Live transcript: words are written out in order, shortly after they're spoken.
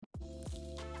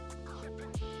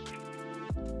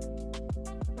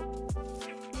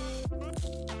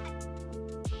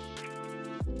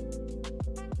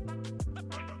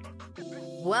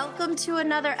Welcome to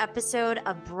another episode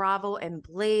of Bravo and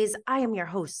Blaze. I am your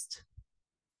host,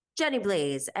 Jenny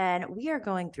Blaze, and we are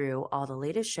going through all the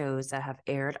latest shows that have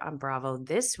aired on Bravo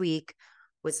this week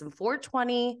with some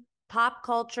 420, pop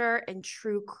culture, and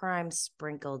true crime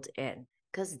sprinkled in.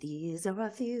 Because these are a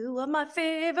few of my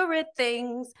favorite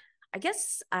things. I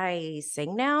guess I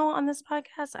sing now on this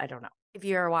podcast. I don't know. If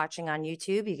you're watching on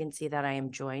YouTube, you can see that I am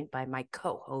joined by my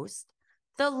co-host,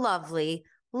 the lovely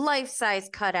life-size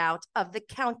cutout of the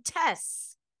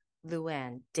Countess,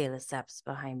 Luann de Lesseps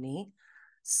behind me.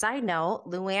 Side note,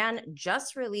 Luann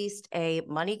just released a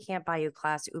Money Can't Buy You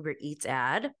Class Uber Eats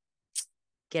ad.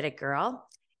 Get it, girl.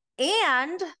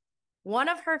 And one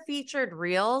of her featured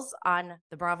reels on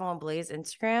the Bravo and Blaze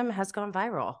Instagram has gone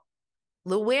viral.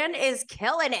 Luann is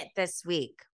killing it this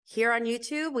week. Here on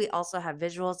YouTube, we also have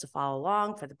visuals to follow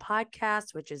along for the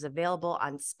podcast, which is available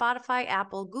on Spotify,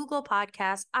 Apple, Google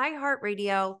Podcasts,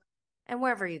 iHeartRadio, and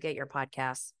wherever you get your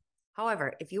podcasts.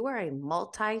 However, if you are a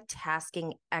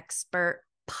multitasking expert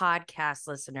podcast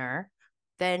listener,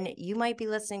 then you might be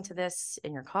listening to this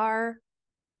in your car,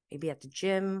 maybe at the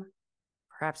gym,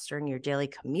 perhaps during your daily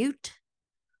commute,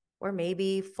 or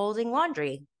maybe folding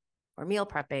laundry or meal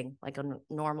prepping like a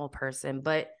normal person.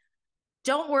 But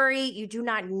don't worry, you do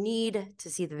not need to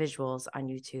see the visuals on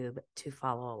YouTube to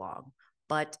follow along.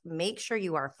 But make sure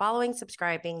you are following,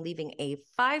 subscribing, leaving a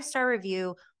 5-star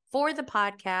review for the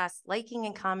podcast, liking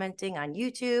and commenting on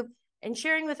YouTube, and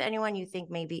sharing with anyone you think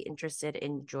may be interested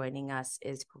in joining us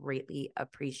is greatly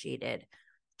appreciated.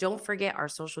 Don't forget our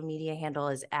social media handle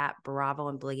is at Bravo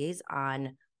and Blaze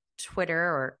on Twitter,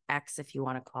 or X if you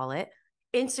want to call it,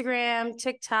 Instagram,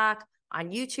 TikTok.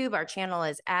 On YouTube, our channel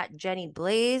is at Jenny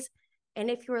Blaze. And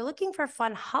if you are looking for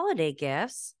fun holiday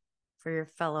gifts for your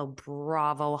fellow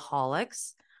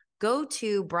Bravo-holics, go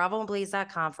to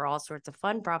bravoandblaze.com for all sorts of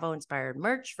fun Bravo-inspired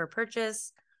merch for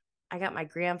purchase. I got my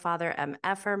grandfather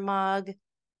MFer mug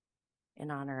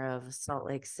in honor of Salt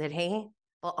Lake City.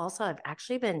 Well, also, I've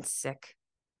actually been sick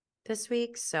this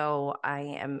week, so I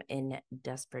am in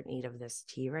desperate need of this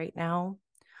tea right now.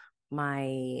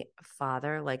 My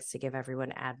father likes to give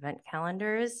everyone advent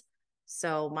calendars.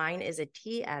 So mine is a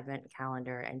tea advent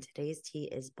calendar, and today's tea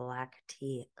is black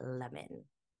tea lemon.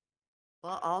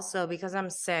 Well, also, because I'm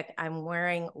sick, I'm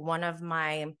wearing one of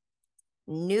my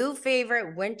new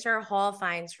favorite winter haul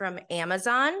finds from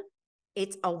Amazon.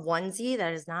 It's a onesie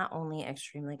that is not only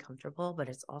extremely comfortable, but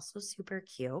it's also super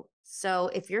cute. So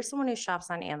if you're someone who shops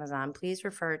on Amazon, please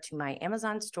refer to my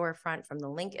Amazon storefront from the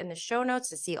link in the show notes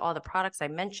to see all the products I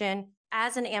mentioned.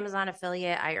 As an Amazon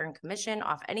affiliate, I earn commission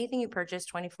off anything you purchase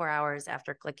 24 hours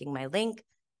after clicking my link.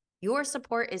 Your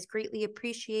support is greatly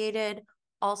appreciated.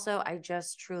 Also, I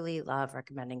just truly love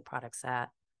recommending products that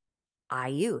I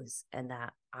use and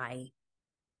that I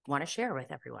want to share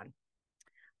with everyone.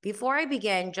 Before I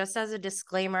begin, just as a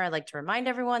disclaimer, I'd like to remind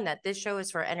everyone that this show is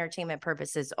for entertainment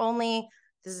purposes only.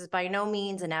 This is by no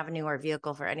means an avenue or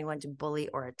vehicle for anyone to bully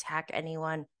or attack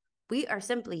anyone. We are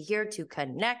simply here to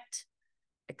connect,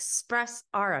 express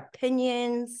our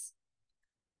opinions,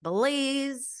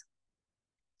 blaze.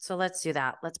 So let's do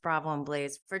that. Let's Bravo and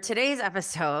Blaze. For today's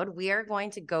episode, we are going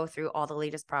to go through all the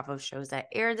latest Bravo shows that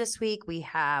aired this week. We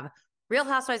have Real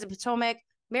Housewives of Potomac,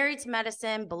 Married to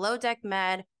Medicine, Below Deck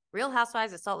Med, Real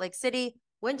Housewives of Salt Lake City,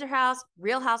 Winter House,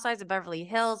 Real Housewives of Beverly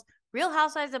Hills, Real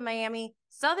Housewives of Miami,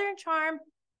 Southern Charm,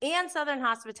 and Southern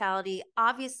Hospitality.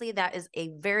 Obviously, that is a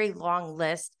very long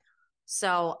list.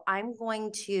 So I'm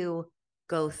going to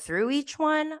go through each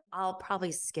one. I'll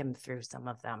probably skim through some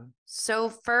of them. So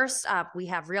first up, we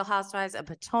have Real Housewives of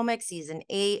Potomac, Season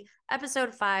 8,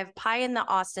 Episode 5, Pie in the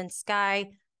Austin Sky.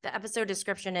 The episode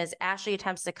description is Ashley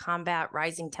attempts to combat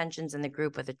rising tensions in the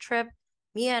group with a trip.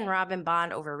 Mia and Robin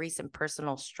bond over recent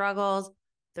personal struggles.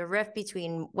 The rift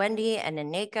between Wendy and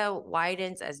Aneka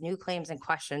widens as new claims and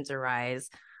questions arise.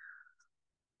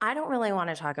 I don't really want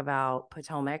to talk about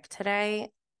Potomac today.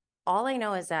 All I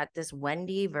know is that this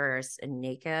Wendy versus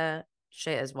Aneka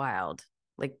shit is wild,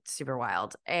 like super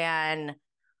wild. And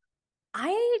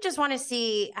I just want to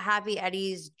see Happy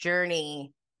Eddie's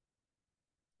journey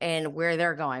and where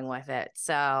they're going with it.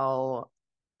 So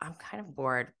I'm kind of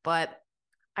bored, but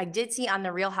I did see on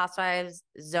the Real Housewives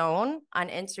Zone on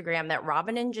Instagram that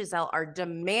Robin and Giselle are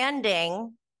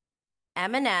demanding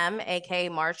Eminem, aka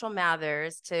Marshall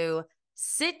Mathers, to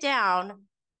sit down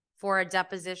for a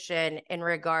deposition in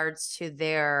regards to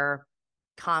their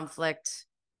conflict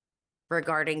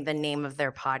regarding the name of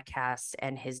their podcast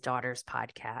and his daughter's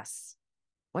podcast.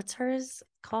 What's hers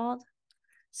called?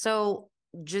 So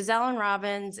Giselle and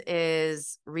Robin's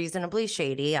is Reasonably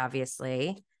Shady,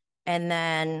 obviously. And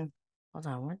then, hold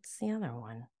on, what's the other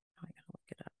one? I gotta look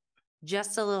it up.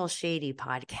 Just a Little Shady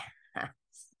podcast.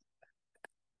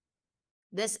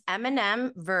 This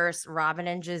Eminem versus Robin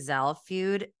and Giselle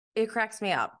feud, it cracks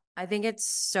me up. I think it's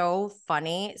so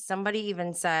funny. Somebody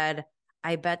even said,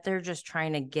 I bet they're just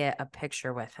trying to get a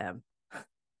picture with him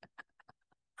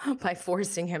by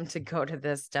forcing him to go to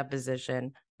this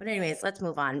deposition. But anyways, let's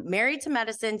move on. Married to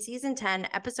Medicine, season 10,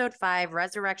 episode 5,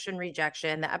 Resurrection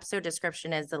Rejection. The episode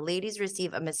description is the ladies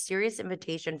receive a mysterious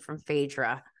invitation from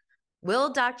Phaedra.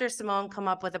 Will Dr. Simone come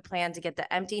up with a plan to get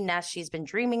the empty nest she's been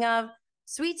dreaming of?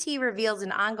 Sweet Tea reveals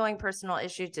an ongoing personal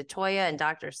issue to Toya and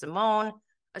Dr. Simone.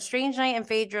 A strange night in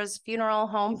Phaedra's funeral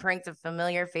home brings a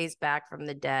familiar face back from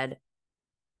the dead.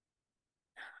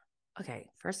 Okay,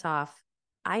 first off,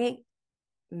 I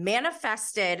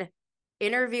manifested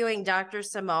interviewing Dr.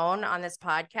 Simone on this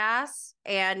podcast,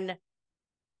 and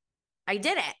I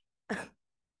did it.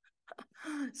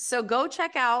 So go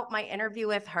check out my interview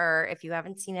with her if you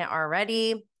haven't seen it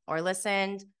already or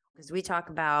listened, because we talk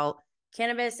about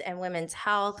cannabis and women's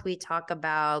health. We talk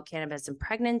about cannabis and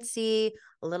pregnancy,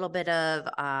 a little bit of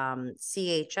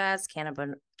CHS,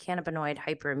 cannabinoid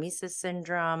hyperemesis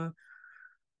syndrome.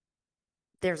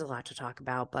 There's a lot to talk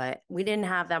about, but we didn't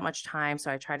have that much time,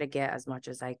 so I tried to get as much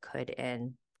as I could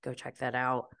in. Go check that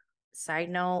out. Side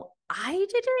note, I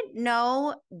didn't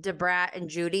know Debrat and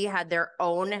Judy had their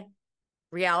own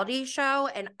reality show,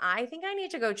 and I think I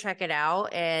need to go check it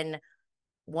out. And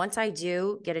once I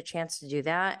do get a chance to do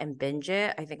that and binge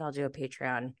it, I think I'll do a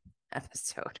Patreon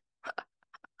episode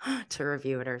to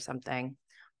review it or something.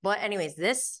 But anyways,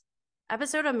 this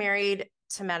episode of Married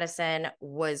to Medicine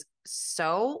was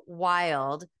so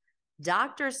wild.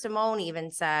 Dr. Simone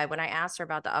even said, when I asked her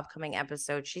about the upcoming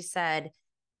episode, she said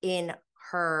in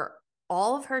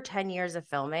all of her 10 years of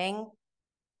filming,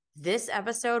 this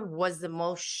episode was the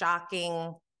most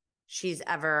shocking she's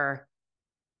ever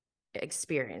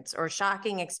experienced, or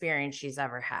shocking experience she's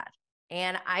ever had.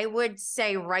 And I would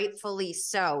say rightfully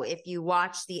so. If you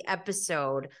watch the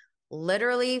episode,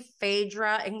 literally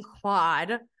Phaedra and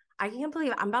Quad, I can't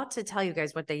believe I'm about to tell you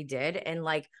guys what they did. And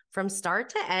like from start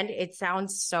to end, it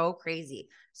sounds so crazy.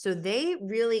 So they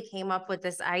really came up with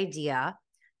this idea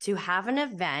to have an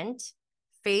event.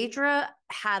 Phaedra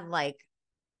had like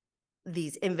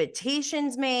these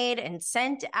invitations made and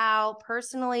sent out,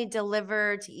 personally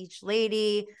delivered to each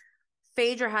lady.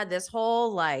 Phaedra had this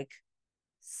whole like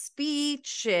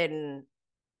speech and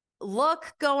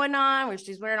look going on where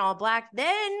she's wearing all black.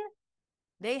 Then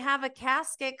they have a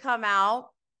casket come out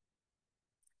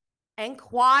and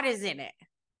Quad is in it.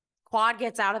 Quad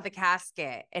gets out of the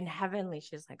casket and Heavenly,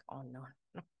 she's like, oh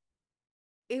no.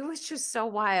 It was just so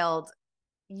wild.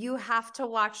 You have to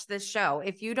watch this show.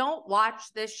 If you don't watch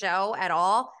this show at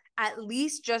all, at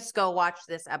least just go watch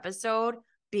this episode,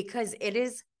 because it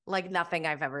is like nothing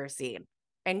I've ever seen.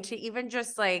 And to even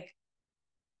just like,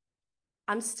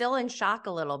 I'm still in shock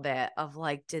a little bit of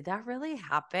like, did that really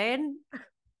happen?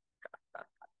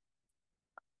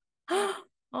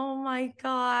 Oh my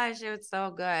gosh, it was so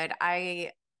good.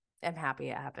 I am happy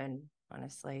it happened,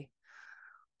 honestly.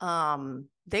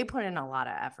 They put in a lot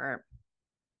of effort.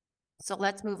 So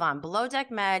let's move on. Below Deck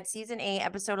Med, season 8,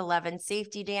 episode 11,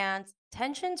 Safety Dance.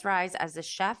 Tensions rise as the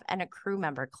chef and a crew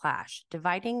member clash,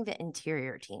 dividing the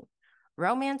interior team.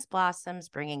 Romance blossoms,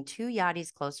 bringing two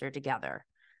yachties closer together.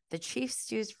 The chief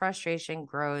stew's frustration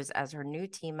grows as her new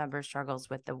team member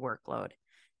struggles with the workload.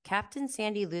 Captain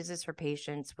Sandy loses her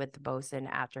patience with the bosun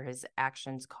after his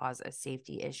actions cause a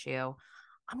safety issue.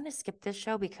 I'm going to skip this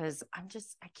show because I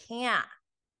can't.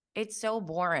 It's so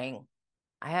boring.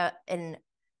 And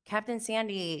Captain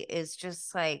Sandy is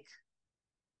just like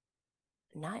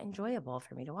not enjoyable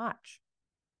for me to watch.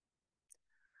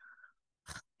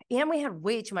 And we had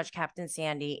way too much Captain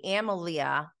Sandy and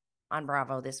Malia on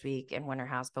Bravo this week in Winter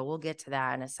House, but we'll get to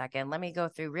that in a second. Let me go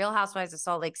through Real Housewives of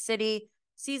Salt Lake City,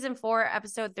 season 4,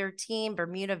 episode 13,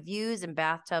 Bermuda Views and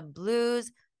Bathtub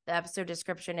Blues. The episode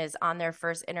description is on their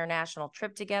first international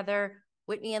trip together.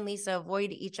 Whitney and Lisa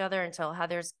avoid each other until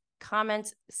Heather's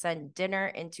comments send dinner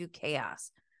into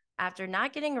chaos. After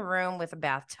not getting a room with a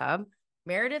bathtub,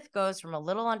 Meredith goes from a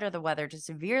little under the weather to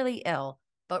severely ill,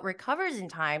 but recovers in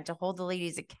time to hold the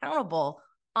ladies accountable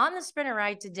on the sprinter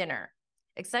ride to dinner.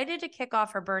 Excited to kick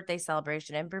off her birthday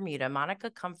celebration in Bermuda,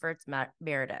 Monica comforts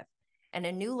Meredith, and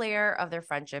a new layer of their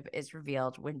friendship is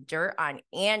revealed when dirt on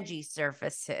Angie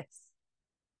surfaces.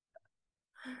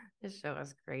 This show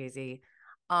is crazy.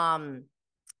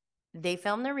 They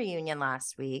filmed the reunion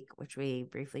last week, which we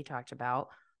briefly talked about,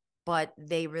 but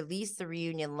they released the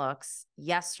reunion looks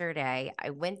yesterday.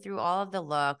 I went through all of the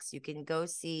looks. You can go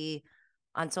see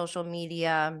on social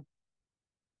media.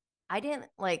 I didn't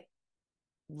like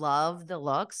love the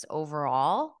looks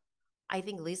overall, I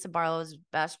think Lisa Barlow's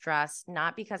best dressed,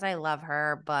 not because I love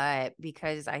her, but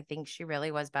because I think she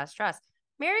really was best dressed.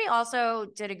 Mary also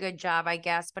did a good job, I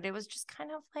guess, but it was just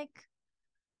kind of like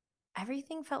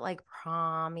everything felt like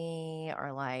prom-y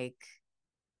or like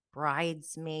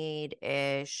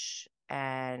bridesmaid-ish.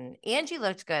 And Angie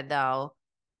looked good though.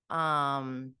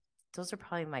 Those are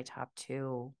probably my top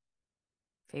two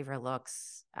favorite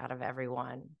looks out of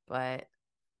everyone. But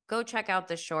go check out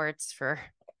the shorts for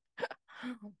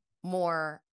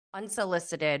more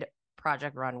unsolicited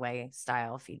Project Runway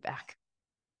style feedback.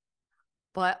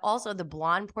 But also the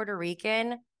blonde Puerto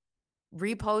Rican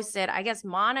reposted, I guess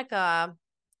Monica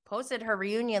posted her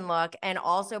reunion look and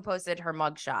also posted her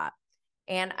mugshot.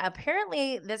 And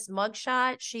apparently this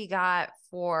mugshot she got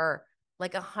for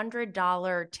like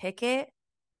 $100 ticket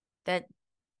that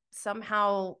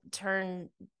somehow turned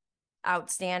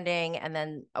outstanding, and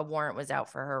then a warrant was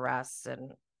out for her arrest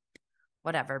and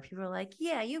whatever. People were like,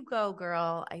 yeah, you go,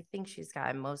 girl. I think she's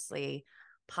gotten mostly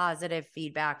positive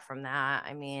feedback from that.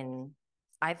 I mean,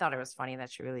 I thought it was funny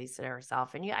that she released it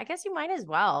herself. And I guess you might as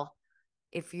well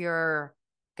if you're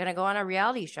going to go on a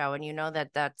reality show and you know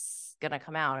that that's going to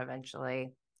come out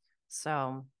eventually.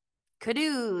 So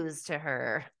kudos to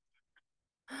her.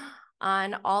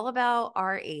 On All About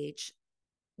RH,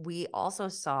 we also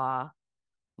saw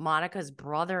Monica's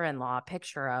brother-in-law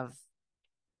picture of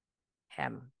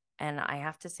him. And I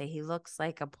have to say, he looks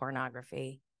like a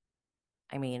pornography.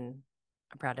 I mean,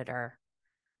 a predator.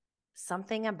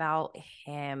 Something about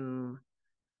him.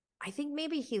 I think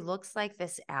maybe he looks like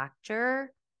this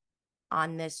actor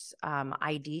on this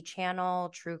ID channel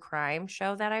true crime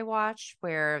show that I watched,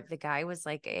 where the guy was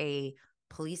like a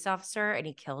police officer and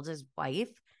he killed his wife.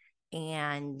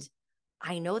 And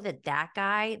I know that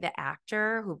guy, the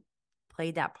actor who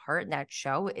played that part in that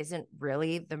show, isn't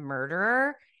really the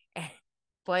murderer.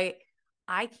 But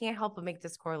I can't help but make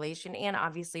this correlation. And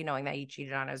obviously knowing that he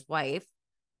cheated on his wife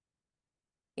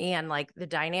and like the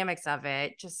dynamics of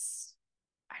it, just,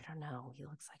 I don't know. He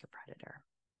looks like a predator.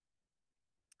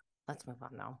 Let's move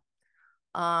on though.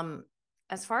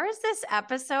 As far as this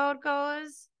episode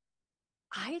goes,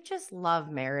 I just love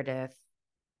Meredith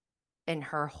and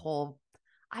her whole,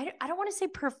 I don't want to say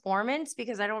performance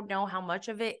because I don't know how much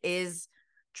of it is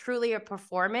truly a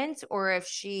performance or if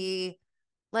she,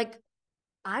 like,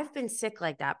 I've been sick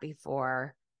like that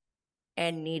before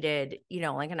and needed,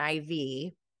 like an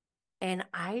IV. And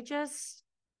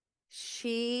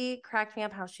she cracked me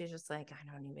up how she's just like, I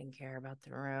don't even care about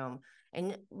the room.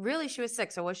 And really, she was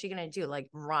sick. So what's she going to do? Like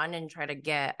run and try to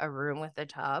get a room with a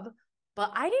tub?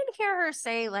 But I didn't hear her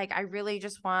say, like, I really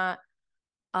just want,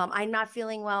 I'm not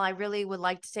feeling well. I really would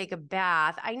like to take a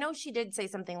bath. I know she did say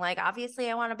something like, obviously,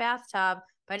 I want a bathtub.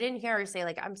 But I didn't hear her say,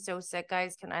 like, I'm so sick,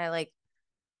 guys. Can I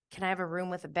have a room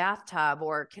with a bathtub?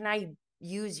 Or can I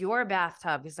use your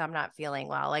bathtub because I'm not feeling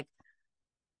well? Like,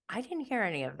 I didn't hear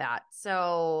any of that.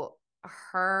 So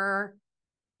her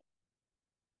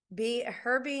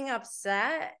being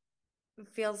upset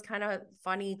feels kind of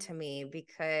funny to me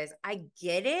because I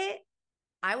get it.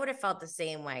 I would have felt the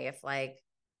same way if like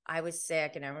I was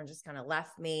sick and everyone just kind of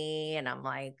left me and I'm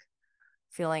like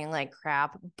feeling like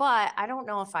crap. But I don't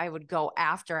know if I would go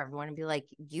after everyone and be like,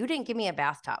 you didn't give me a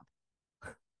bathtub.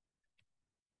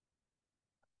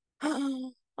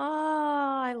 Oh,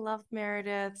 I love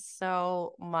Meredith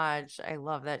so much. I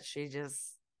love that she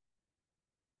just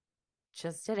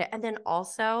did it. And then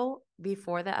also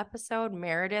before the episode,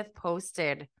 Meredith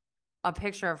posted a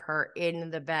picture of her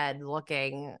in the bed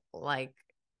looking like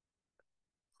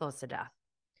close to death.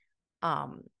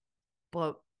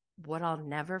 But what I'll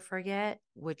never forget,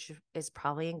 which is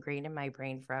probably ingrained in my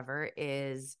brain forever,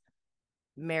 is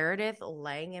Meredith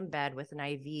laying in bed with an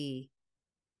IV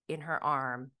in her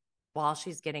arm while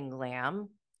she's getting glam.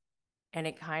 And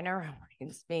it kind of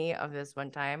reminds me of this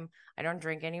one time. I don't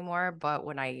drink anymore, but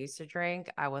when I used to drink,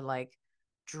 I would like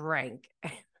drink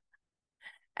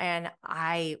and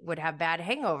I would have bad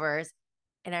hangovers.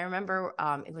 And I remember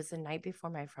it was the night before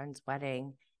my friend's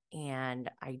wedding and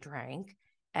I drank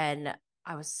and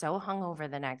I was so hungover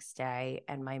the next day.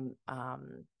 And my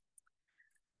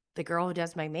the girl who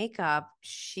does my makeup,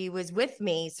 she was with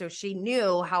me. So she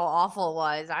knew how awful it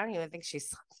was. I don't even think she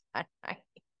slept that night,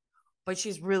 but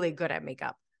she's really good at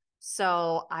makeup.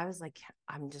 So I was like,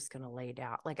 I'm just going to lay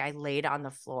down. Like I laid on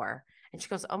the floor and she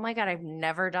goes, oh my God, I've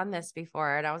never done this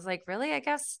before. And I was like, really? I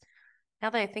guess now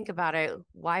that I think about it,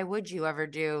 why would you ever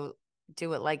do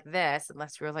it like this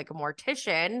unless you're like a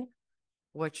mortician,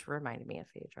 which reminded me of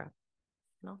Phaedra.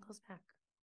 And all goes back.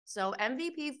 So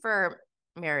MVP for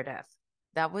Meredith.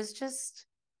 That was just,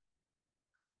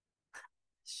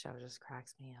 show just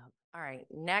cracks me up. All right.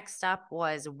 Next up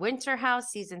was Winter House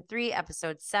Season 3,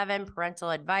 Episode 7,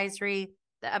 Parental Advisory.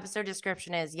 The episode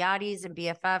description is Yachties and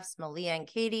BFFs, Malia and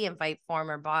Katie, invite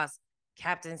former boss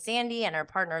Captain Sandy and her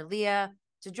partner Leah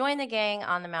to join the gang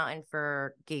on the mountain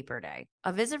for Gaper Day.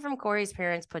 A visit from Corey's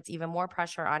parents puts even more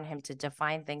pressure on him to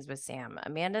define things with Sam.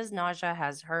 Amanda's nausea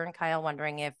has her and Kyle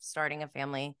wondering if starting a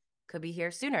family could be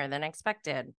here sooner than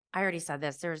expected. I already said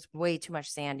this. There's way too much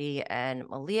Sandy and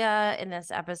Malia in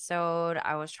this episode.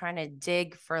 I was trying to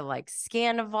dig for like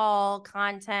Scandoval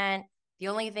content. The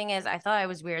only thing is, I thought it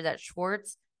was weird that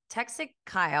Schwartz texted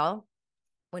Kyle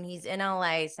when he's in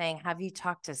LA saying, have you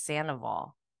talked to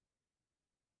Sandoval?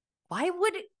 Why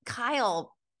would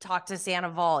Kyle talk to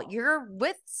Sandoval? You're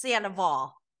with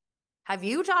Sandoval. Have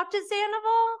you talked to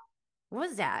Sandoval? What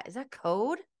was that? Is that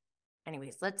code?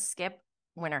 Anyways, let's skip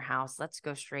Winter House. Let's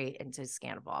go straight into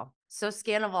Scandoval. So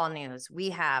Scandoval news. We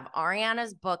have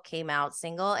Ariana's book came out,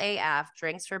 Single AF,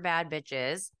 Drinks for Bad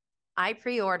Bitches. I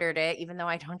pre-ordered it, even though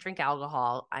I don't drink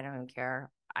alcohol. I don't even care.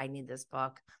 I need this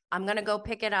book. I'm going to go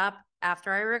pick it up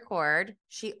after I record.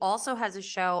 She also has a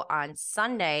show on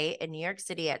Sunday in New York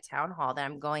City at Town Hall that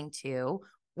I'm going to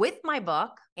with my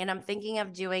book. And I'm thinking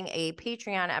of doing a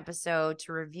Patreon episode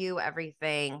to review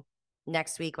everything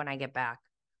next week when I get back.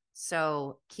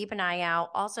 So keep an eye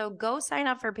out. Also, go sign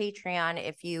up for Patreon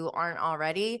if you aren't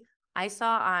already. I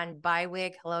saw on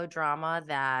Bywig Hello Drama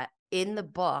that in the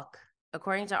book,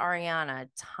 according to Ariana,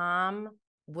 Tom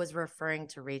was referring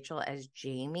to Rachel as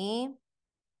Jamie,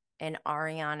 and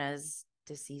Ariana's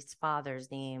deceased father's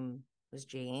name was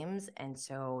James. And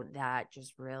so that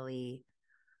just really,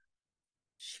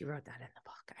 she wrote that in the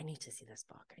book. I need to see this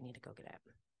book. I need to go get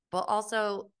it. But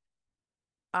also,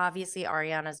 obviously,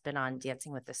 Ariana's been on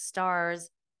Dancing with the Stars.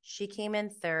 She came in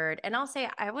third. And I'll say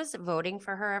I was voting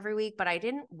for her every week, but I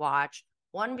didn't watch.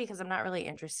 One, because I'm not really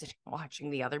interested in watching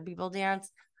the other people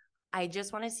dance. I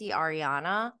just want to see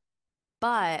Ariana.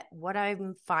 But what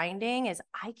I'm finding is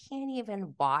I can't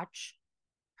even watch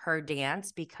her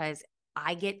dance because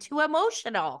I get too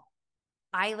emotional.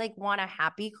 I like want a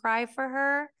happy cry for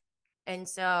her. And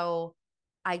so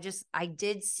I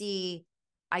did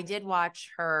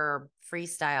watch her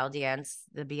freestyle dance,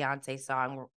 the Beyonce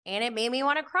song, and it made me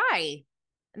want to cry.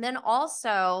 And then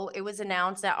also it was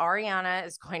announced that Ariana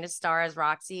is going to star as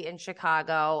Roxy in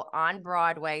Chicago on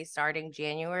Broadway starting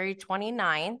January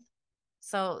 29th.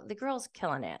 So the girl's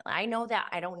killing it. I know that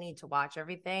I don't need to watch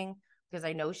everything because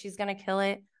I know she's going to kill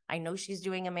it. I know she's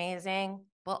doing amazing.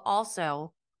 But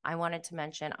also, I wanted to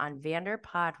mention on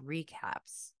Vanderpod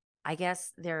Recaps, I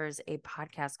guess there's a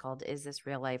podcast called Is This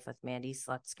Real Life with Mandy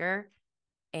Slutzker,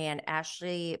 and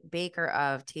Ashley Baker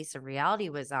of Taste of Reality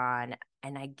was on.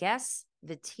 And I guess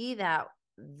the tea that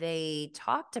they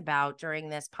talked about during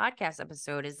this podcast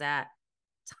episode is that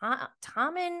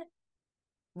Tom and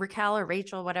Raquel or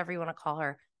Rachel, whatever you want to call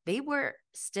her, they were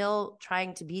still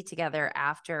trying to be together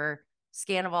after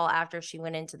Scandoval, after she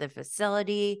went into the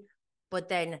facility. But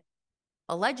then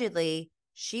allegedly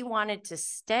she wanted to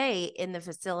stay in the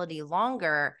facility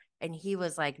longer. And he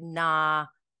was like, nah,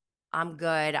 I'm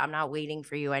good. I'm not waiting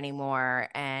for you anymore.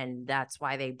 And that's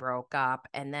why they broke up.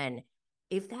 And then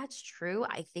if that's true,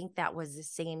 I think that was the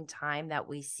same time that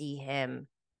we see him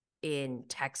in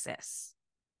Texas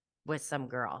with some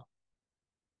girl.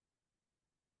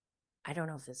 I don't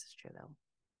know if this is true, though.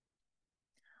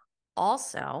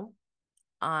 Also,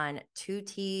 on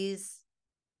 2T's,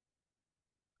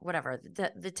 whatever,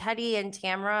 the Teddy and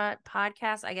Tamra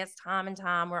podcast, I guess Tom and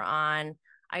Tom were on.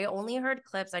 I only heard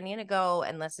clips. I need to go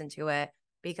and listen to it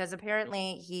because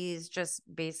apparently he's just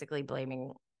basically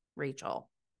blaming Rachel,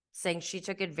 saying she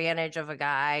took advantage of a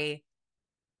guy.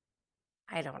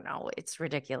 I don't know. It's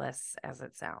ridiculous as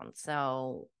it sounds.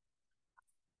 So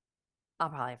I'll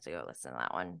probably have to go listen to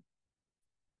that one.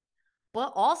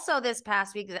 But also this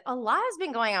past week, a lot has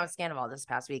been going on with Scandoval this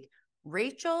past week.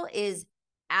 Rachel is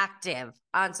active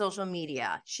on social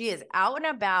media. She is out and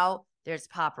about. There's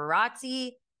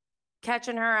paparazzi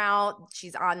catching her out.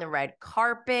 She's on the red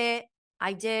carpet.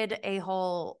 I did a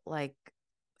whole like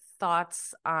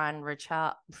thoughts on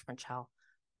Rachel /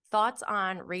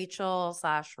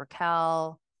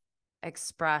 Raquel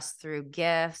expressed through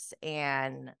gifts.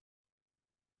 And,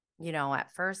 you know,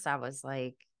 at first I was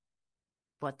like,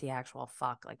 what the actual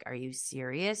fuck? Like, are you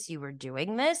serious? You were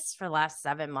doing this for the last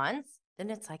 7 months? Then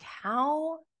it's like,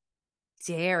 how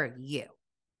dare you?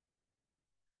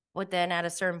 But then at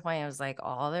a certain point, I was like,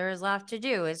 all there is left to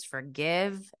do is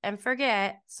forgive and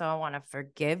forget. So I want to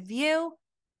forgive you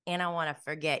and I want to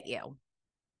forget you.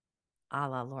 A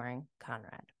la Lauren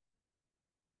Conrad.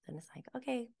 Then it's like,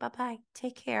 okay, bye-bye.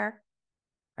 Take care.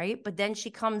 right? But then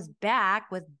she comes back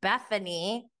with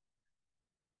Bethany,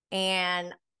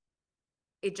 and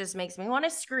it just makes me want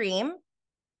to scream.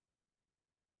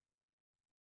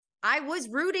 I was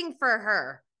rooting for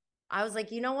her. I was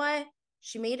like, you know what?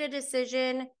 She made a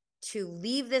decision to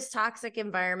leave this toxic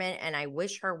environment, and I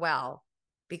wish her well,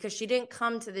 because she didn't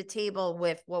come to the table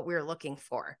with what we were looking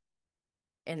for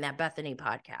in that Bethany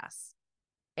podcast.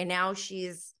 And now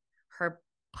her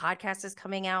podcast is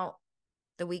coming out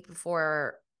the week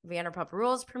before Vanderpump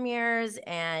Rules premieres,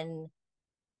 and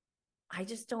I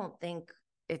just don't think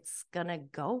it's gonna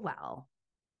go well.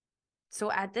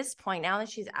 So at this point, now that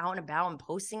she's out and about and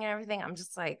posting and everything, I'm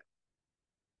just like,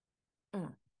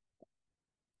 I'm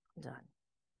done.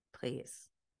 Please.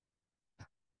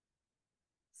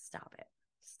 Stop it.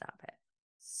 Stop it.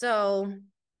 So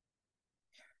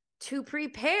to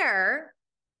prepare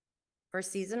for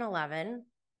season 11,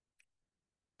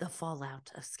 the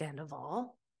fallout of Scandoval,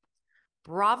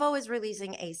 Bravo is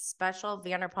releasing a special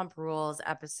Vanderpump Rules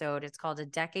episode. It's called A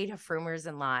Decade of Rumors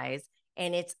and Lies,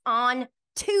 and it's on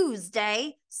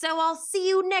Tuesday. So I'll see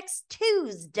you next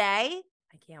Tuesday.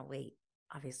 I can't wait.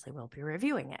 Obviously, we'll be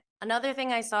reviewing it. Another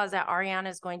thing I saw is that Ariana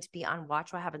is going to be on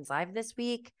Watch What Happens Live this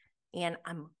week, and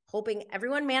I'm hoping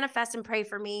everyone manifest and pray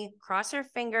for me. Cross your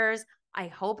fingers. I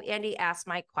hope Andy asked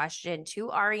my question to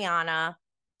Ariana,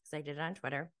 because I did it on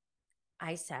Twitter.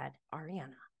 I said,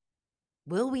 Ariana,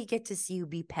 will we get to see you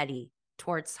be petty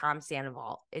towards Tom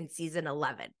Sandoval in season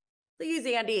 11? Please,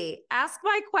 Andy, ask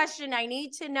my question. I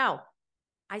need to know.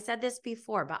 I said this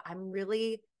before, but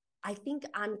I think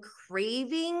I'm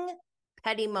craving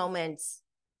petty moments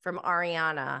from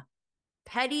Ariana.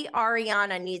 Petty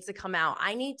Ariana needs to come out.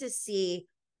 I need to see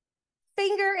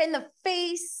finger in the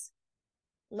face,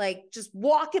 like just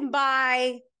walking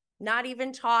by, not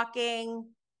even talking,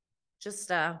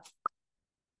 just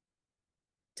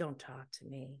don't talk to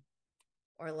me.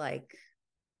 Or like,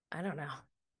 I don't know.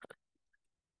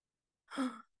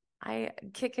 I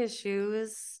kick his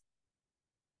shoes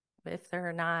if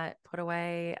they're not put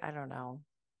away. I don't know.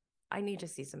 I need to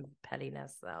see some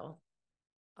pettiness though.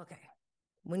 Okay,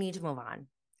 we need to move on.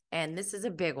 And this is a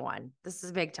big one. This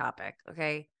is a big topic,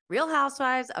 okay? Real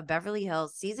Housewives of Beverly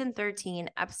Hills, season 13,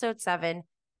 episode 7,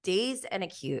 Dazed and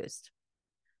Accused.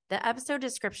 The episode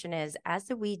description is, as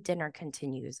the weed dinner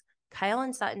continues, Kyle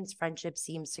and Sutton's friendship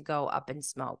seems to go up in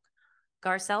smoke.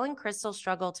 Garcelle and Crystal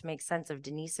struggle to make sense of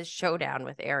Denise's showdown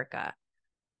with Erica.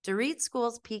 Dorit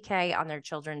schools PK on their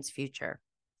children's future.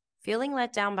 Feeling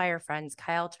let down by her friends,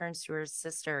 Kyle turns to her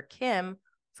sister, Kim,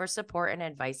 for support and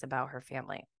advice about her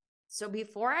family. So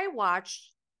before I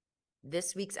watched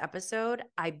this week's episode,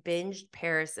 I binged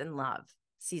Paris in Love,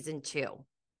 season 2.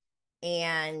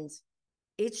 And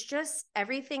it's just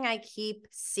everything I keep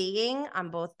seeing on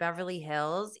both Beverly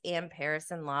Hills and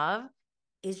Paris in Love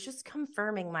is just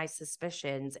confirming my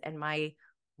suspicions and my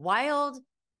wild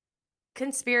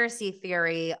conspiracy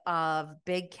theory of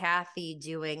Big Kathy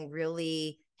doing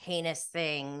really heinous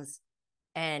things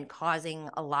and causing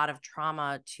a lot of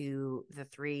trauma to the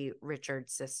 3 Richard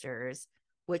sisters,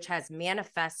 which has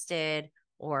manifested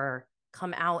or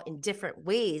come out in different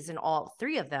ways in all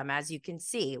 3 of them. As you can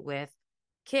see with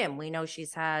Kim, we know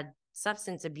she's had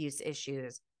substance abuse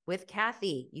issues. With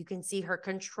Kathy, you can see her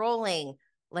controlling,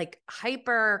 like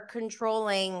hyper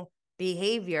controlling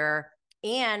behavior,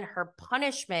 and her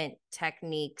punishment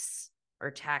techniques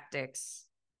or tactics,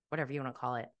 whatever you want to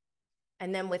call it.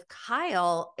 And then with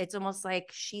Kyle, it's almost like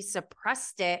she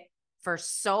suppressed it for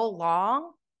so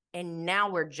long, and now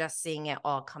we're just seeing it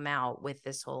all come out with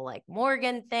this whole like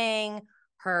Morgan thing,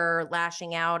 her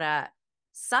lashing out at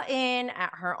Sutton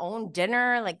at her own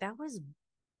dinner. Like, that was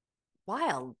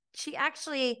wild.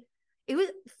 It was,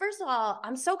 first of all,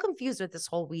 I'm so confused with this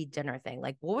whole weed dinner thing.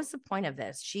 Like, what was the point of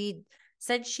this? She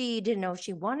said she didn't know if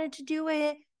she wanted to do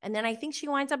it. And then I think she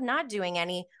winds up not doing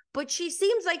any, but she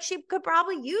seems like she could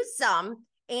probably use some.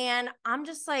 And I'm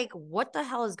just like, what the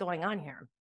hell is going on here?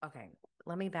 Okay,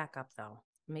 let me back up though.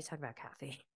 Let me talk about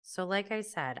Kathy. So like I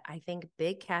said, I think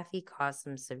Big Kathy caused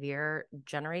some severe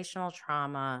generational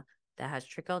trauma that has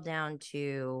trickled down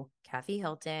to Kathy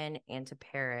Hilton and to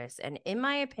Paris. And in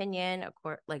my opinion,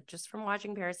 like just from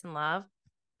watching Paris in Love,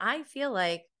 I feel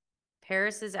like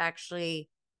Paris is actually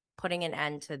putting an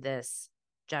end to this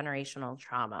generational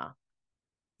trauma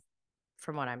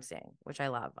from what I'm seeing, which I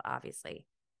love, obviously.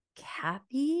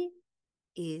 Kathy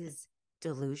is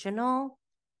delusional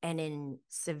and in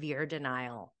severe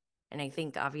denial. And I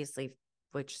think obviously,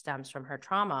 which stems from her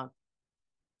trauma,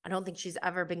 I don't think she's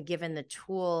ever been given the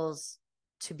tools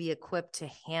to be equipped to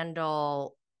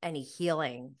handle any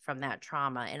healing from that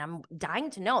trauma. And I'm dying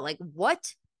to know, like,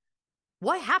 what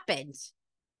happened?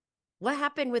 what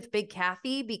happened with Big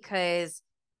Kathy? Because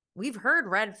we've heard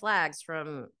red flags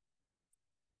from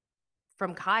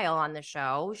Kyle on the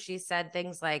show. She said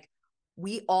things like,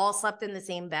 we all slept in the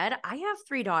same bed. I have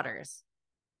 3 daughters.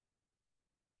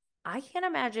 I can't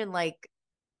imagine like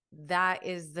that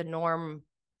is the norm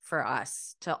for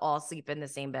us to all sleep in the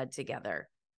same bed together.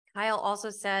 Kyle also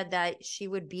said that she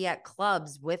would be at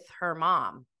clubs with her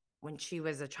mom when she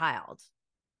was a child.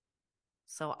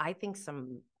 So I think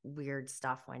some weird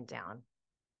stuff went down.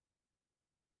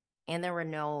 And there were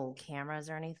no cameras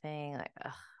or anything. Like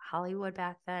Hollywood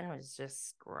back then was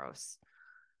just gross.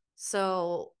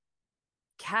 So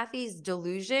Kathy's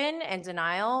delusion and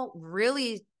denial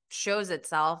really shows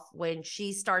itself when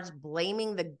she starts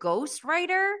blaming the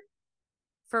ghostwriter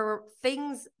for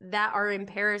things that are in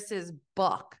Paris's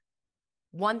book.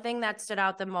 One thing that stood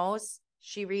out the most,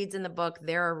 she reads in the book,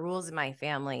 there are rules in my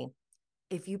family.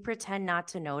 If you pretend not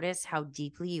to notice how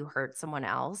deeply you hurt someone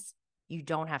else, you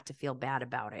don't have to feel bad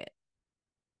about it.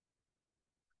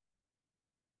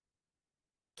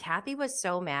 Kathy was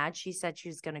so mad, she said she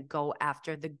was going to go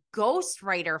after the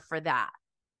ghostwriter for that.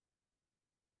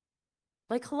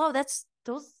 Like, hello, that's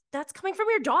coming from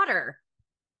your daughter.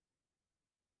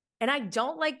 And I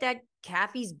don't like that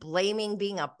Kathy's blaming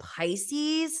being a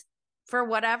Pisces for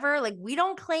whatever. Like, we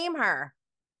don't claim her.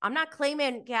 I'm not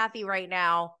claiming Kathy right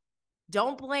now.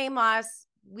 Don't blame us.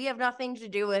 We have nothing to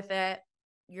do with it.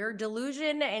 Your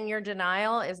delusion and your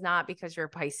denial is not because you're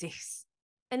Pisces.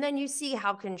 And then you see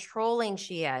how controlling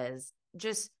she is.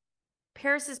 Just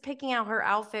Paris is picking out her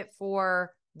outfit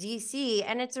for DC,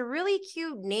 and it's a really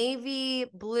cute navy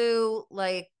blue,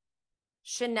 like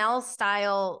Chanel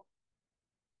style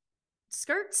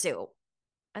skirt suit.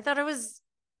 I thought it was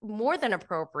more than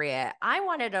appropriate. I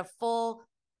wanted a full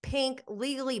pink,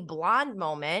 legally blonde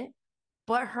moment,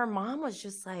 but her mom was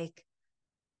just like,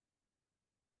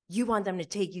 you want them to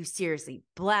take you seriously,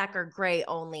 black or gray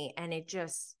only. And it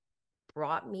just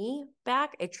brought me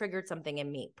back. It triggered something in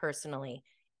me personally.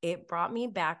 It brought me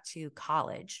back to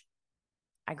college.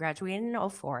 I graduated in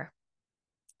 2004.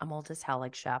 I'm old as hell,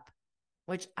 like Shep,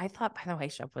 which I thought, by the way,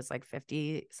 Shep was like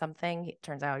 50 something. It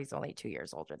turns out he's only 2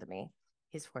 years older than me.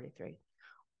 He's 43.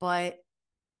 But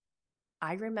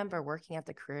I remember working at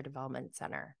the Career Development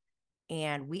Center,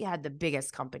 and we had the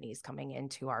biggest companies coming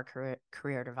into our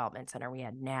career development center. We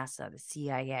had NASA, the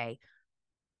CIA,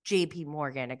 JP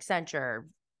Morgan, Accenture,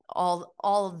 all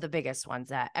of the biggest ones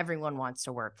that everyone wants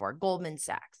to work for, Goldman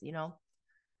Sachs, you know?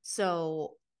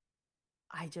 So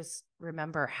I just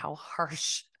remember how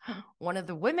harsh one of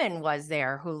the women was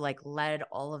there who like led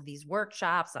all of these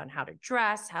workshops on how to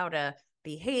dress, how to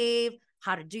behave,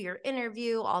 how to do your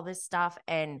interview, all this stuff.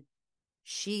 And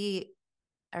I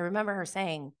remember her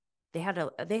saying they had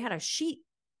a sheet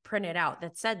printed out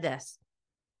that said this: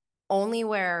 only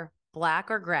wear black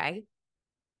or gray.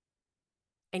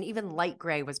 And even light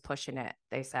gray was pushing it,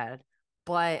 they said.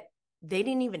 But they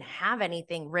didn't even have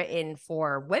anything written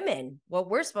for women, what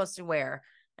we're supposed to wear.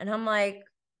 And I'm like,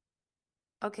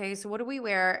 okay, so what do we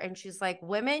wear? And she's like,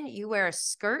 women, you wear a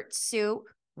skirt suit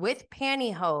with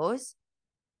pantyhose,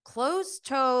 closed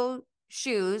toe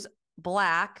shoes,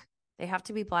 black. They have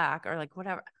to be black or like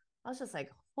whatever. I was just like,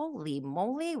 holy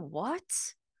moly,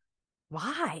 what?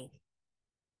 Why?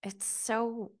 It's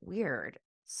so weird.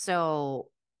 So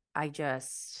I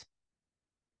just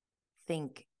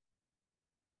think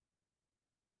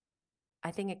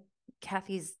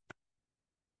Kathy's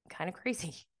kind of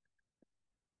crazy.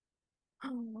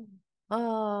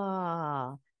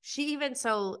 Oh, she even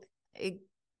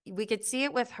we could see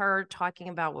it with her talking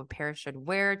about what Paris should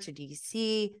wear to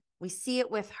DC. We see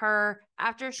it with her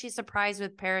after she's surprised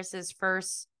with Paris's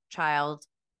first child,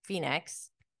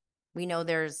 Phoenix. We know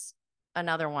there's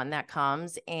another one that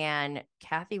comes, and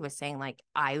Kathy was saying like,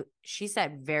 she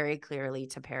said very clearly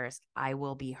to Paris, I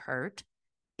will be hurt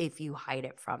if you hide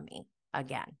it from me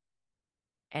again.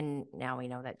 And now we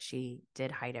know that she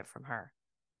did hide it from her.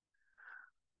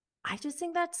 I just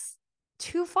think that's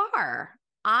too far.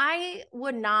 I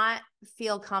would not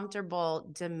feel comfortable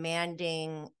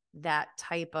demanding that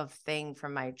type of thing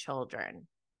from my children,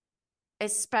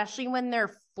 especially when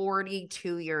they're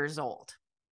 42 years old.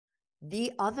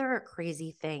 The other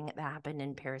crazy thing that happened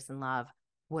in Paris in Love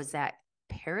was that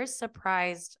Paris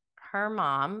surprised her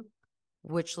mom,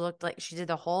 which looked like she did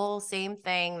the whole same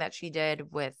thing that she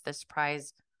did with the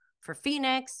surprise for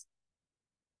Phoenix.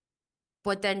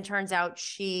 But then turns out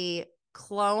she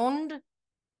cloned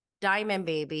Diamond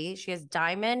Baby. She has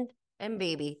Diamond and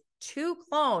Baby, 2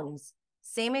 clones,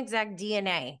 same exact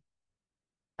DNA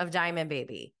of Diamond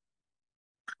Baby.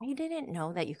 I didn't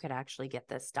know that you could actually get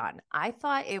this done. I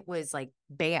thought it was like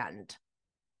banned.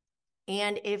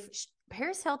 And if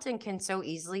Paris Hilton can so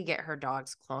easily get her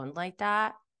dogs cloned like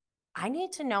that. I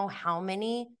need to know how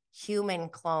many human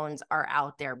clones are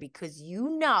out there, because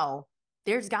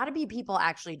there's got to be people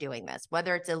actually doing this,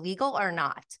 whether it's illegal or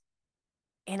not.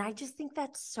 And I just think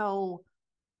that's so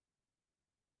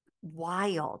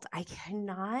wild. I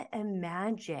cannot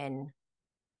imagine.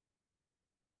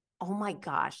 Oh my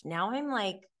gosh. Now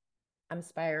I'm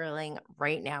spiraling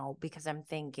right now because I'm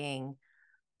thinking,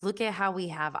 look at how we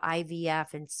have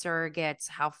IVF and surrogates,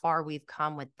 how far we've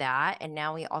come with that. And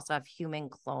now we also have human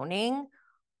cloning.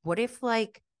 What if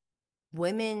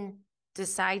women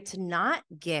decide to not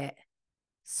get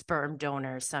sperm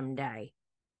donors someday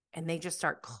and they just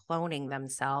start cloning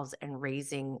themselves and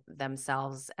raising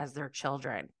themselves as their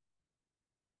children?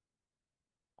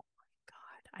 Oh my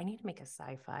God. I need to make a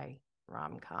sci-fi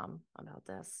rom-com about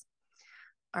this.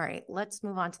 All right, let's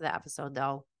move on to the episode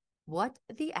though. What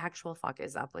the actual fuck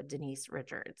is up with Denise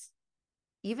Richards?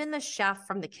 Even the chef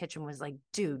from the kitchen was like,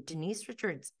 dude, Denise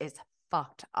Richards is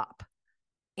fucked up.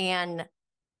 And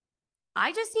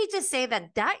I just need to say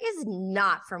that is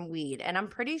not from weed. And I'm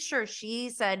pretty sure she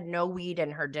said no weed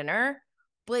in her dinner.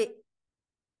 But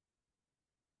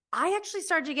I actually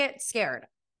started to get scared.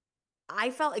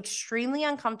 I felt extremely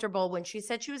uncomfortable when she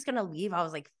said she was going to leave. I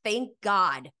was like, thank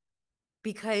God,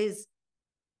 because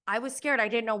I was scared. I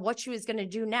didn't know what she was going to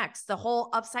do next. The whole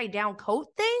upside down coat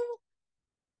thing,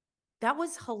 that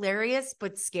was hilarious,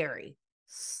 but scary.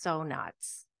 So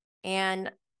nuts.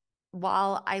 And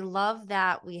while I love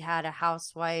that we had a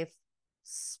housewife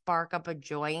spark up a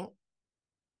joint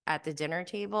at the dinner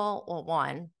table, well,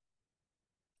 one,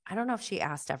 I don't know if she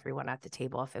asked everyone at the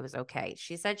table if it was okay.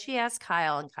 She said she asked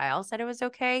Kyle, and Kyle said it was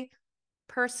okay.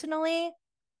 Personally,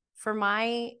 for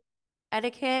my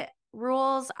etiquette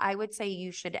rules, I would say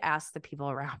you should ask the people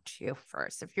around you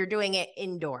first if you're doing it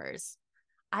indoors.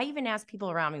 I even ask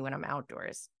people around me when I'm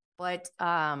outdoors. But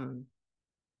I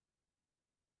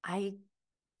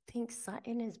think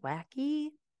Sutton is wacky.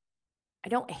 I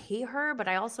don't hate her, but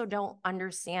I also don't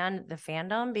understand the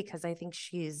fandom because I think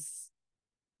she's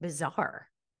bizarre.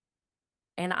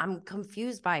 And I'm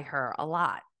confused by her a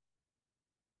lot.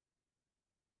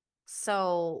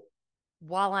 So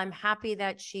while I'm happy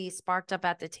that she sparked up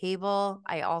at the table,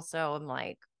 I also am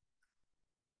like,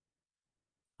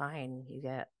 fine, you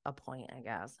get a point, I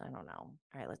guess. I don't know. All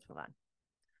right, let's move on.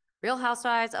 Real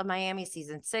Housewives of Miami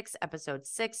season 6, episode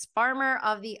 6, Farmer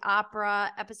of the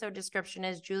Opera. Episode description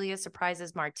is Julia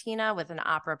surprises Martina with an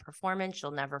opera performance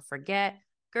she'll never forget.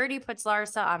 Gertie puts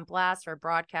Larsa on blast for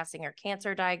broadcasting her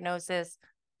cancer diagnosis.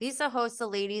 Lisa hosts the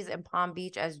ladies in Palm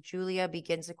Beach as Julia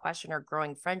begins to question her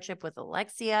growing friendship with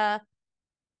Alexia.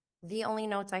 The only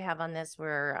notes I have on this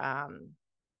were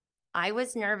I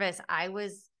was nervous. I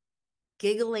was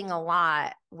giggling a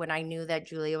lot when I knew that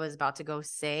Julia was about to go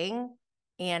sing.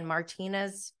 And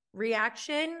Martina's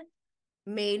reaction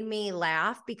made me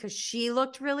laugh because she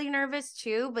looked really nervous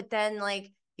too. But then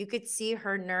you could see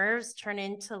her nerves turn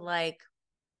into like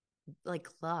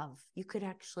love. You could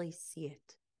actually see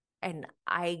it. And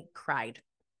I cried.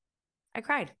 I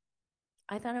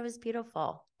thought it was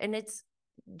beautiful. And it's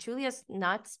Julia's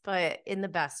nuts, but in the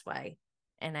best way.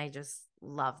 And I just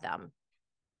love them.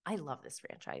 I love this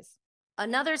franchise.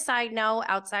 Another side note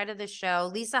outside of the show,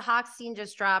 Lisa Hochstein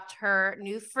just dropped her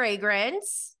new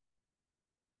fragrance.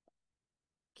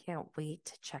 Can't wait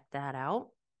to check that out.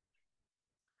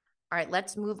 All right,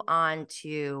 let's move on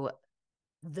to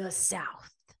the South.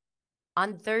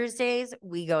 On Thursdays,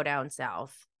 we go down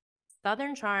south.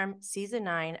 Southern Charm, Season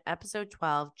 9, Episode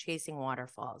 12, Chasing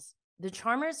Waterfalls. The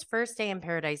Charmer's first day in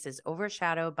paradise is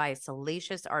overshadowed by a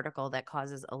salacious article that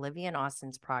causes Olivia and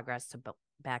Austin's progress to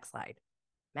backslide.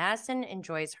 Madison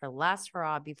enjoys her last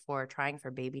hurrah before trying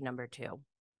for baby number 2.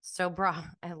 So,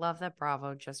 I love that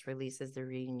Bravo just releases the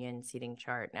reunion seating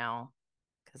chart now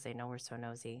because they know we're so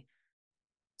nosy.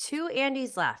 2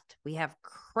 Andys left. We have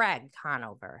Craig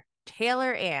Conover,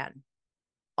 Taylor Ann,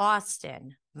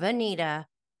 Austin, Vanita,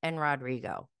 and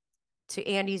Rodrigo. To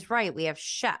Andy's right, we have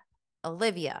Shep,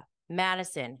 Olivia,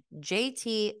 Madison,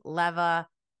 JT, Leva,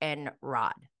 and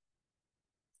Rod.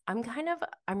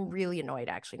 I'm really annoyed,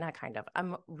 actually, not kind of.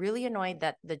 I'm really annoyed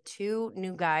that the 2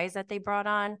 new guys that they brought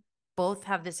on both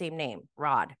have the same name,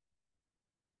 Rod.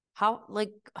 How,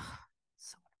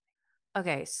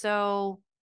 okay, so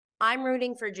I'm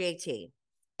rooting for JT.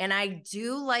 And I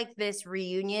do like this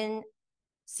reunion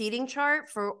seating chart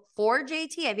for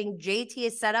JT. I think JT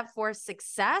is set up for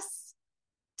success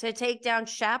to take down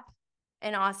Shep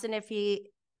and Austin if he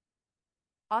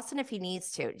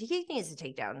needs to. He needs to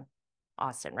take down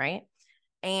Austin, right?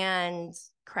 And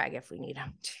Craig if we need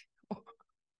him to.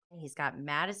 He's got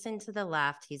Madison to the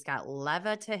left. He's got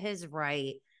Leva to his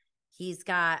right. He's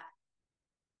got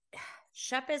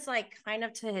Shep is like kind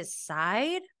of to his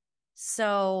side.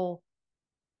 So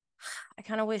I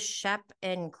kind of wish Shep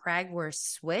and Craig were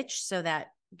switched so that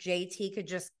JT could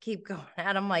just keep going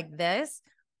at him like this.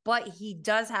 But he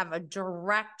does have a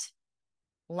direct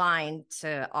line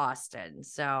to Austin.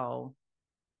 So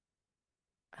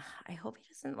I hope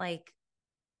he doesn't like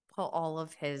put all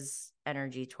of his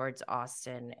energy towards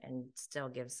Austin and still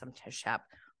give some to Shep.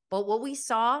 But what we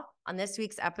saw on this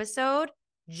week's episode,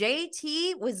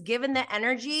 JT was given the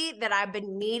energy that I've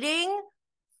been needing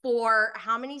for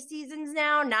how many seasons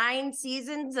now? 9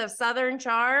 seasons of Southern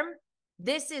Charm.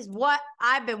 This is what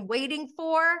I've been waiting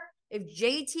for. If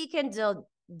JT can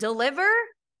deliver,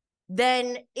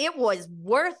 then it was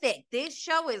worth it. This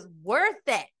show is worth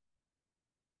it.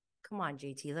 Come on,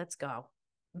 JT, let's go.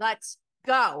 Let's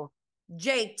go.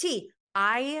 JT.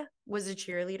 I was a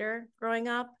cheerleader growing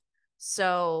up.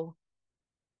 So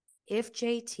if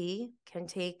JT can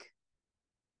take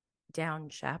down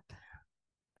Shep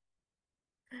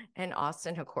and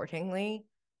Austin accordingly,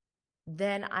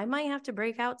 then I might have to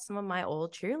break out some of my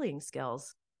old cheerleading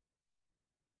skills.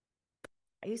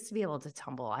 I used to be able to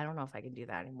tumble. I don't know if I can do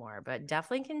that anymore, but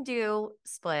definitely can do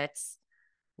splits,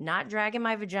 not dragging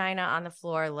my vagina on the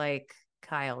floor like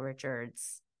Kyle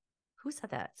Richards. Who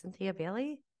said that? Cynthia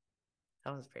Bailey?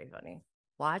 That was pretty funny.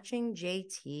 Watching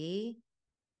JT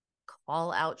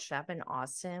call out Shep and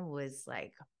Austin was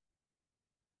like,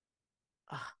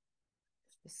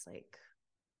 just like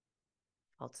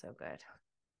felt so good.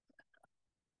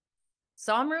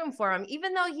 So I'm rooting for him,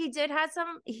 even though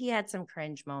he had some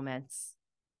cringe moments.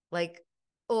 Like,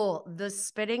 oh, the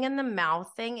spitting in the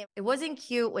mouth thing. It wasn't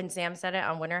cute when Sam said it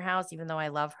on Winter House, even though I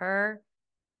love her.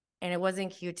 And it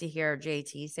wasn't cute to hear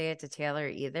JT say it to Taylor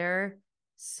either.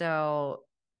 So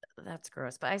that's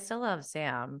gross. But I still love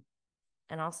Sam.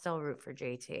 And I'll still root for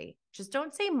JT. Just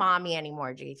don't say mommy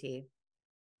anymore, JT.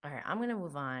 All right, I'm going to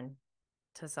move on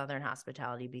to Southern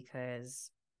Hospitality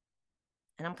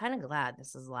and I'm kind of glad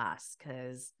this is last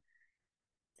because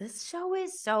this show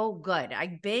is so good.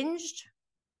 I binged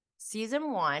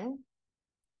season 1.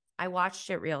 I watched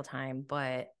it real time,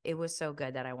 but it was so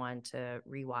good that I wanted to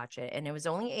rewatch it. And it was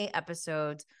only 8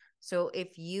 episodes. So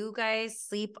if you guys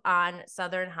sleep on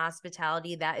Southern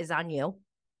Hospitality, that is on you.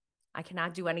 I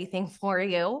cannot do anything for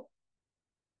you.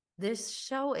 This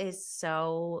show is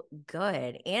so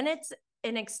good. And it's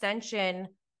an extension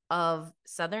of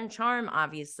Southern Charm,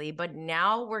 obviously, but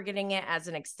now we're getting it as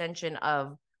an extension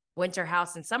of Winter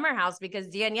House and Summer House because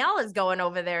Danielle is going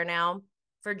over there now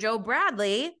for Joe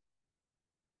Bradley.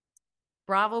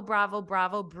 Bravo, bravo,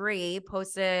 bravo. Bree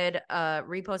reposted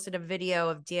a video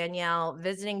of Danielle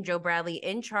visiting Joe Bradley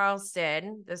in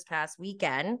Charleston this past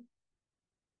weekend.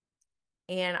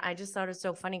 And I just thought it was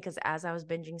so funny because as I was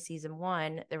binging season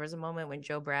 1, there was a moment when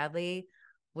Joe Bradley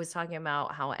was talking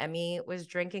about how Emmy was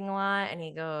drinking a lot. And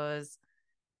he goes,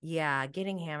 yeah,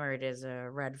 getting hammered is a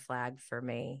red flag for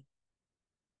me.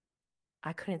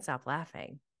 I couldn't stop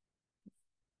laughing,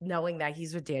 knowing that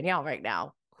he's with Danielle right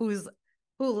now, who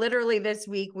literally this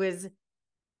week was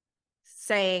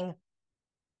saying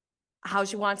how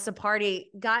she wants to party,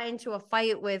 got into a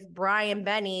fight with Brian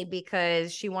Benny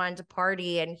because she wanted to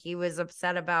party and he was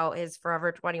upset about his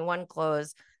Forever 21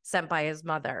 clothes sent by his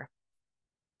mother.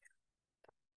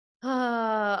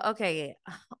 Okay.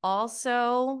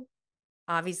 Also,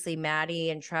 obviously,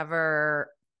 Maddie and Trevor,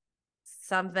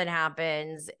 something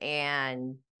happens,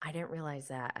 and I didn't realize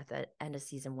that at the end of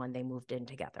season 1, they moved in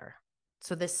together.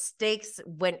 So the stakes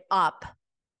went up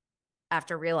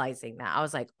after realizing that. I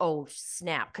was like, oh,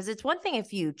 snap. Because it's one thing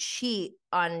if you cheat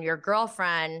on your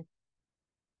girlfriend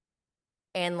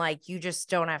and like you just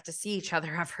don't have to see each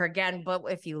other ever again. But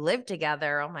if you live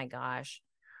together, oh my gosh.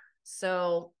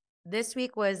 So this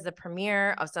week was the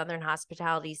premiere of Southern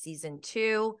Hospitality season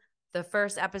 2. The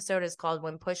first episode is called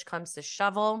When Push Comes to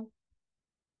Shovel.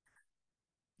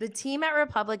 The team at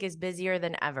Republic is busier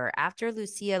than ever. After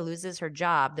Lucia loses her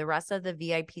job, the rest of the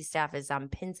VIP staff is on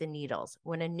pins and needles.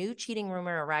 When a new cheating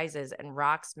rumor arises and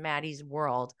rocks Maddie's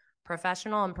world,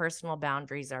 professional and personal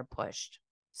boundaries are pushed.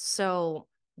 So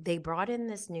they brought in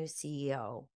this new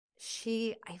CEO.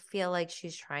 I feel like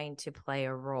she's trying to play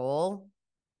a role.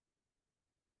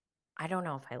 I don't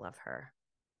know if I love her.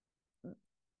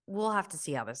 We'll have to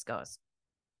see how this goes.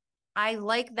 I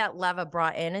like that Leva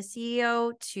brought in a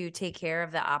CEO to take care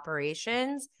of the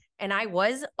operations. And I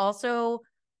was also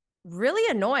really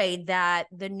annoyed that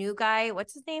the new guy,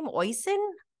 what's his name? Oysen?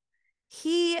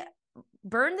 He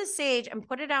burned the sage and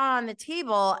put it out on the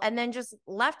table and then just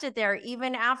left it there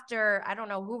even after, I don't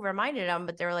know who reminded him,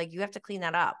 but they're like, you have to clean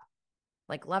that up.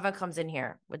 Like Leva comes in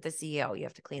here with the CEO. You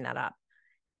have to clean that up.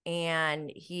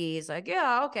 And he's like,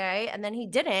 yeah, okay. And then he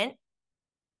didn't.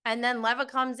 And then Leva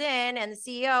comes in and the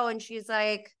CEO, and she's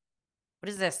like, what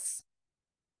is this?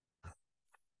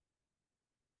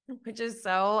 Which is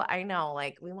so, I know,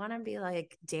 like, we want to be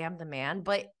like, damn the man.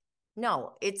 But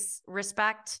no, it's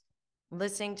respect,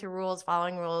 listening to rules,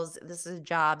 following rules. This is a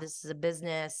job. This is a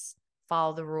business.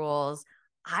 Follow the rules.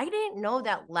 I didn't know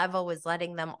that Leva was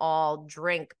letting them all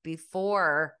drink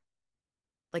before,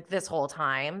 like, this whole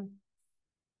time.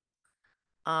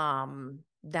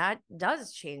 That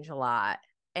does change a lot.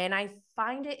 And I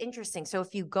find it interesting. So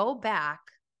if you go back,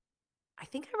 I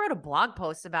think I wrote a blog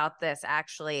post about this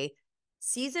actually.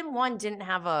 Season 1 didn't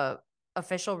have a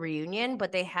official reunion,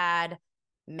 but they had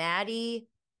Maddie,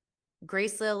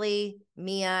 Grace Lilly,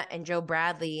 Mia, and Joe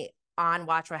Bradley on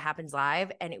Watch What Happens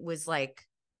Live, and it was like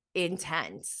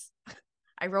intense.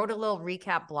 I wrote a little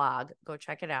recap blog. Go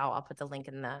check it out. I'll put the link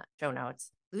in the show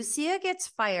notes. Lucia gets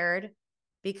fired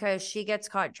because she gets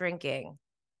caught drinking,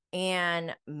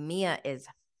 and Mia is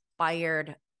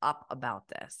fired up about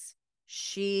this.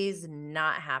 She's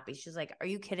not happy. She's like, are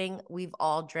you kidding? We've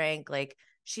all drank. Like,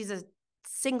 she's a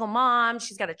single mom.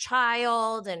 She's got a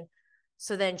child. And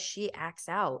so then she acts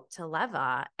out to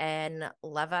Leva, and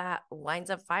Leva winds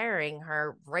up firing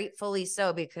her, rightfully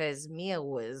so, because Mia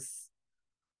was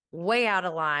way out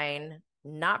of line,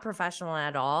 not professional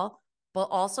at all. But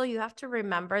also, you have to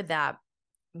remember that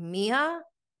Mia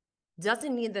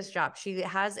doesn't need this job. She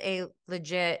has a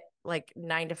legit like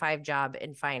 9-to-5 job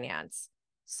in finance.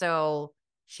 So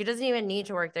she doesn't even need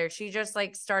to work there. She just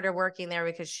like started working there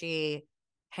because she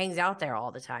hangs out there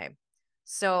all the time.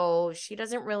 So she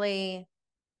has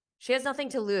nothing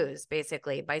to lose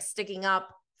basically by sticking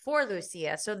up for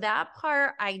Lucia. So that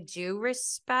part I do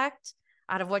respect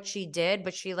out of what she did,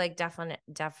 but she like definitely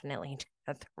did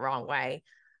it the wrong way.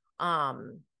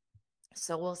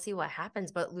 So we'll see what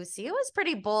happens. But Lucia was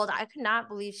pretty bold. I could not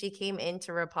believe she came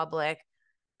into Republic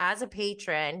as a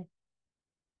patron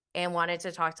and wanted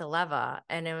to talk to Leva.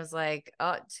 And it was like,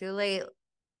 oh, too late.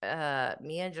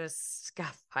 Mia just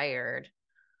got fired.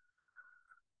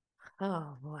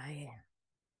 Oh boy.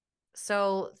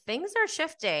 So things are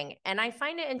shifting, and I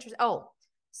find it interesting. Oh,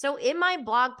 so in my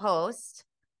blog post,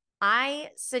 I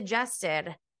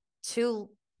suggested to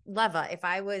Leva, if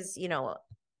I was,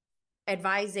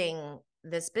 advising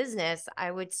this business,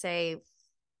 I would say,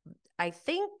 I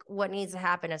think what needs to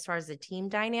happen as far as the team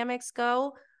dynamics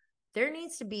go, there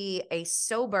needs to be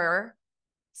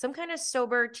some kind of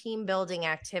sober team building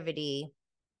activity,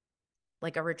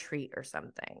 like a retreat or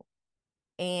something.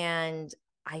 And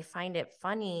I find it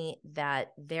funny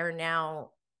that they're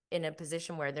now in a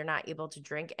position where they're not able to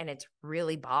drink, and it's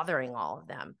really bothering all of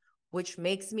them, which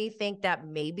makes me think that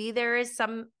maybe there's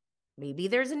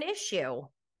an issue.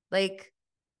 Like,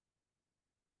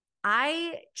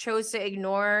 I chose to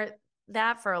ignore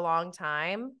that for a long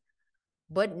time.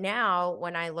 But now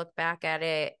when I look back at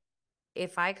it,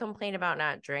 if I complain about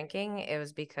not drinking, it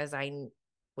was because I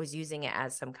was using it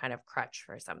as some kind of crutch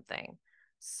for something.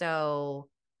 So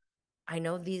I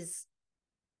know these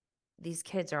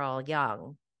kids are all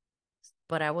young,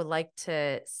 but I would like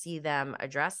to see them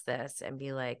address this and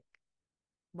be like,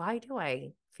 why do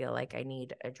I feel like I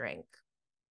need a drink?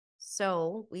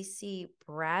 So we see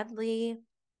Bradley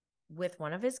with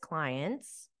one of his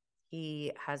clients.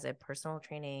 He has a personal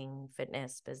training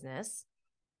fitness business.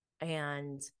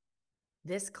 And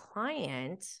this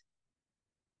client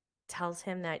tells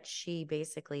him that she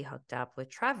basically hooked up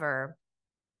with Trevor,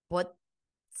 but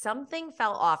something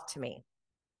fell off to me.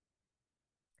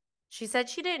 She said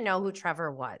she didn't know who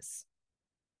Trevor was.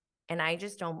 And I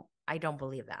don't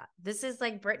believe that. This is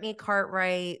like Brittany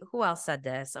Cartwright. Who else said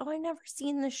this? Oh, I never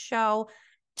seen the show.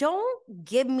 Don't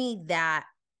give me that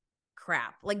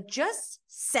crap. Like, just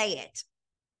say it.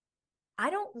 I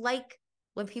don't like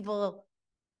when people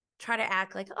try to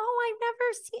act like, oh,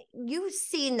 you've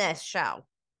seen this show.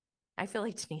 I feel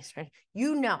like Denise, right?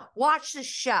 Watch the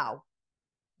show.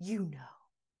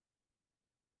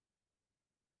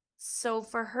 So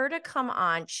for her to come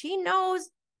on,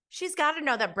 she's got to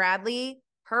know that Bradley,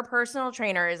 her personal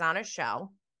trainer, is on a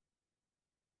show.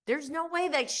 There's no way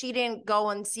that she didn't go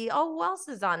and see, oh, who else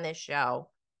is on this show?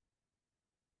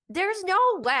 There's no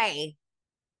way.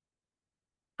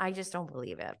 I just don't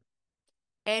believe it.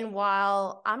 And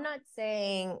while I'm not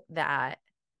saying that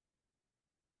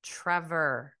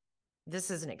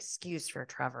this is an excuse for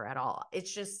Trevor at all,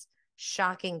 it's just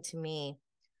shocking to me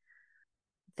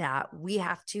that we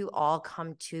have to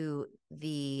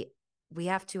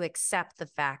accept the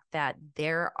fact that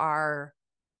there are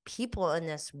people in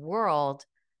this world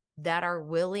that are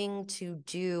willing to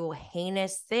do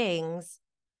heinous things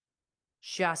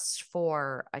just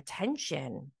for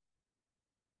attention.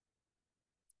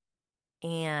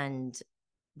 And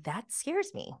that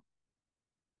scares me.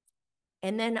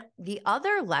 And then the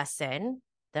other lesson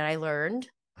that I learned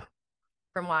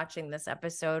from watching this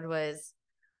episode was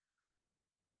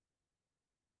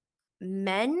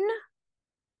men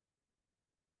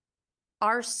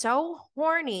are so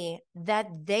horny that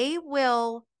they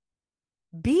will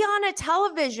be on a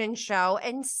television show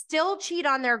and still cheat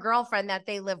on their girlfriend that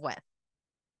they live with.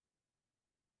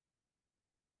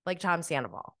 Like Tom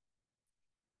Sandoval.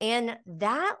 And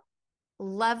that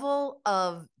level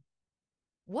of,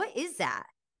 what is that?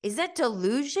 Is that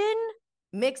delusion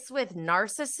mixed with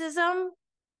narcissism?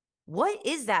 What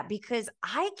is that? Because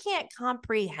I can't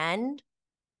comprehend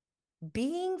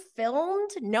being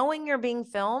filmed, knowing you're being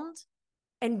filmed,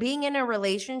 and being in a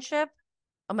relationship,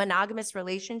 a monogamous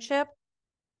relationship,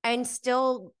 and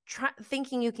still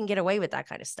thinking you can get away with that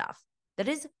kind of stuff. That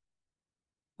is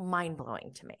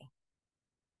mind-blowing to me.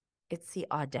 It's the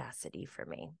audacity for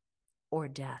me.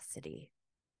 Audacity.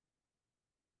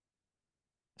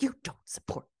 You don't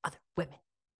support other women.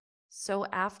 So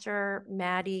after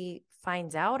Maddie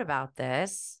finds out about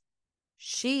this,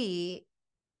 she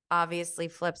obviously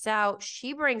flips out.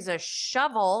 She brings a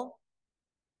shovel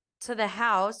to the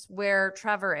house where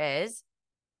Trevor is.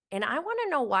 And I want to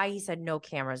know why he said no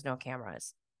cameras, no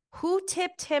cameras. Who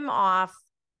tipped him off?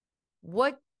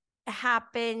 What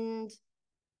happened?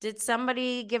 Did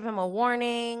somebody give him a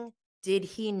warning? Did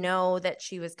he know that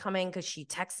she was coming because she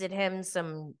texted him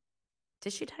some?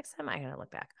 Did she text him? I gotta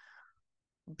look back.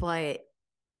 But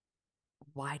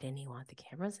why didn't he want the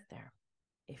cameras in there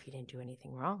if he didn't do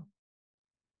anything wrong?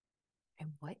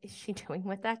 And what is she doing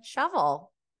with that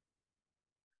shovel?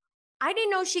 I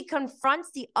didn't know she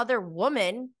confronts the other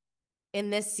woman in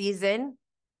this season.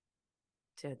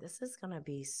 Dude, this is going to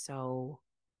be so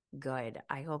good.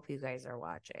 I hope you guys are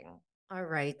watching. All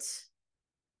right.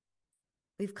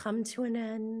 We've come to an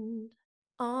end.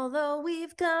 Although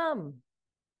we've come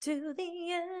to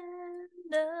the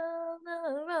end of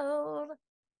the road.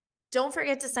 Don't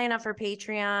forget to sign up for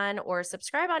Patreon or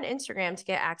subscribe on Instagram to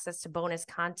get access to bonus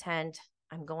content.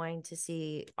 I'm going to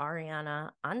see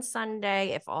Ariana on Sunday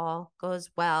if all goes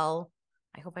well.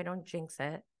 I hope I don't jinx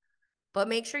it. But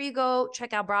make sure you go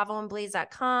check out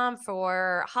bravoandblaze.com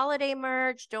for holiday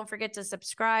merch. Don't forget to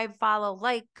subscribe, follow,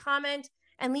 like, comment,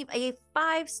 and leave a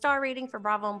 5-star rating for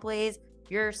Bravo and Blaze.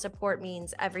 Your support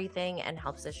means everything and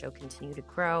helps the show continue to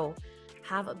grow.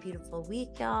 Have a beautiful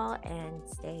week, y'all, and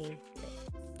stay fit.